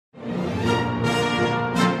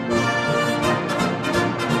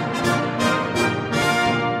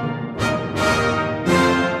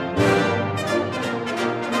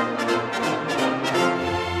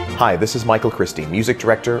Hi, this is Michael Christie, Music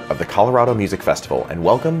Director of the Colorado Music Festival, and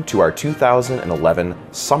welcome to our 2011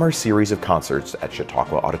 Summer Series of Concerts at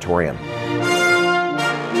Chautauqua Auditorium.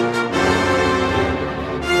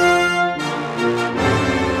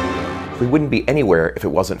 We wouldn't be anywhere if it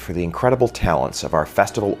wasn't for the incredible talents of our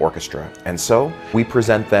festival orchestra, and so we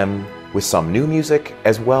present them with some new music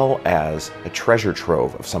as well as a treasure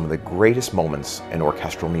trove of some of the greatest moments in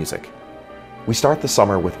orchestral music. We start the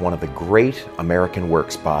summer with one of the great American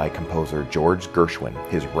works by composer George Gershwin,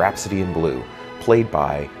 his Rhapsody in Blue, played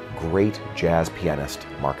by great jazz pianist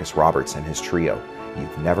Marcus Roberts and his trio.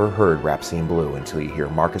 You've never heard Rhapsody in Blue until you hear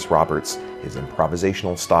Marcus Roberts, his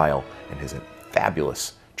improvisational style, and his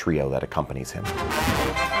fabulous trio that accompanies him.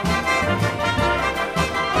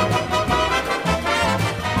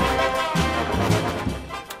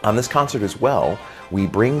 On this concert as well, we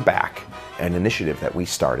bring back an initiative that we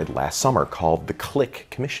started last summer called the Click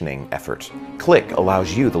Commissioning Effort. Click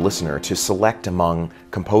allows you, the listener, to select among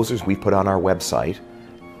composers we put on our website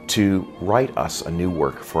to write us a new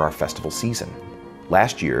work for our festival season.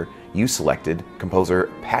 Last year, you selected composer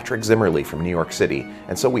Patrick Zimmerly from New York City,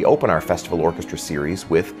 and so we open our festival orchestra series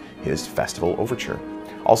with his festival overture.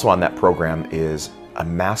 Also on that program is a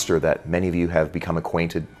master that many of you have become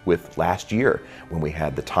acquainted with last year when we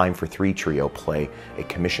had the Time for Three trio play a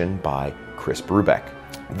commission by Chris Brubeck.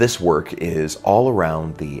 This work is all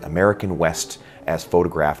around the American West as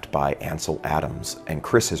photographed by Ansel Adams, and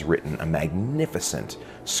Chris has written a magnificent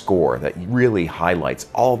score that really highlights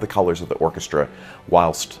all the colors of the orchestra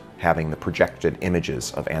whilst having the projected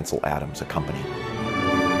images of Ansel Adams accompany.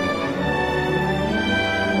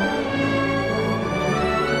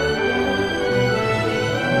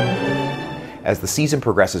 As the season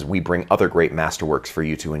progresses, we bring other great masterworks for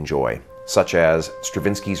you to enjoy, such as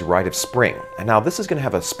Stravinsky's Rite of Spring. And now this is going to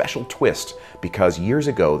have a special twist because years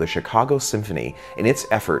ago, the Chicago Symphony, in its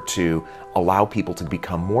effort to allow people to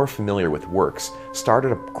become more familiar with works,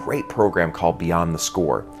 started a great program called Beyond the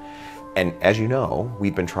Score. And as you know,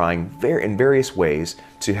 we've been trying in various ways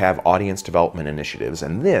to have audience development initiatives,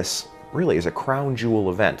 and this really is a crown jewel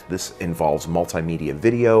event. This involves multimedia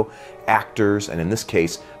video, actors, and in this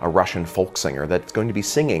case, a Russian folk singer that's going to be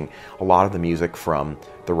singing a lot of the music from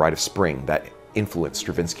the Rite of Spring that influenced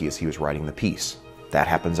Stravinsky as he was writing the piece. That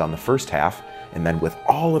happens on the first half, and then with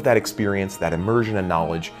all of that experience, that immersion and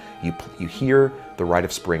knowledge, you hear the Rite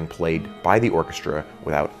of Spring played by the orchestra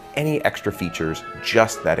without any extra features,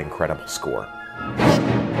 just that incredible score.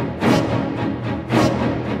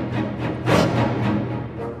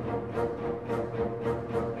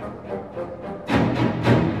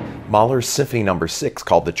 Mahler's Symphony No. 6,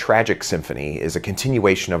 called the Tragic Symphony, is a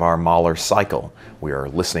continuation of our Mahler cycle. We are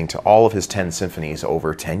listening to all of his 10 symphonies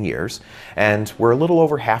over 10 years, and we're a little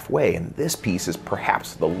over halfway, and this piece is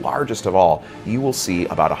perhaps the largest of all. You will see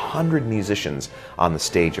about 100 musicians on the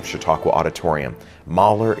stage of Chautauqua Auditorium.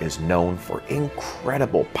 Mahler is known for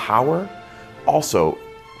incredible power, also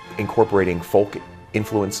incorporating folk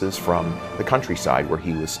influences from the countryside where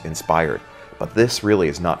he was inspired. But this really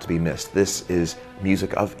is not to be missed. This is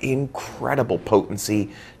music of incredible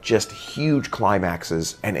potency, just huge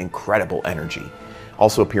climaxes and incredible energy.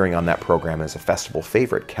 Also appearing on that program is a festival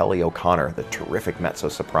favorite, Kelly O'Connor, the terrific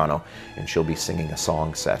mezzo-soprano, and she'll be singing a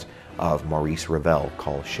song set of Maurice Ravel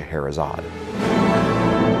called Scheherazade.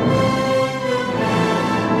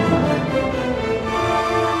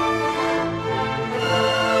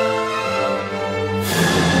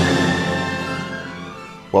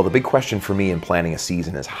 Well, the big question for me in planning a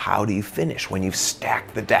season is how do you finish when you've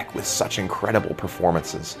stacked the deck with such incredible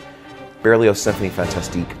performances? Berlioz' Symphonie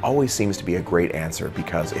Fantastique always seems to be a great answer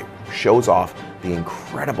because it shows off the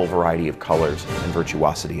incredible variety of colors and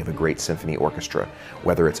virtuosity of a great symphony orchestra,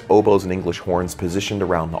 whether it's oboes and English horns positioned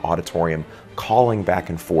around the auditorium, calling back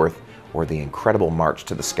and forth, or the incredible march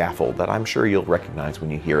to the scaffold that I'm sure you'll recognize when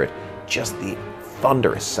you hear it. Just the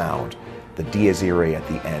thunderous sound, the dies irae at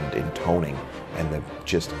the end intoning, and the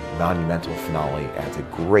just monumental finale adds a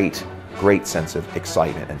great sense of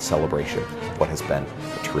excitement and celebration of what has been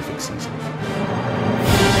a terrific season.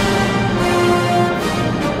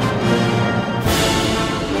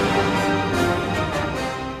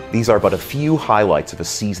 These are but a few highlights of a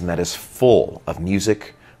season that is full of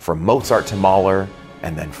music, from Mozart to Mahler,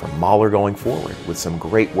 and then from Mahler going forward, with some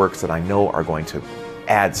great works that I know are going to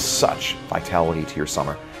add such vitality to your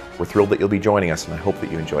summer. We're thrilled that you'll be joining us, and I hope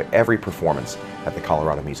that you enjoy every performance at the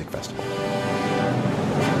Colorado Music Festival.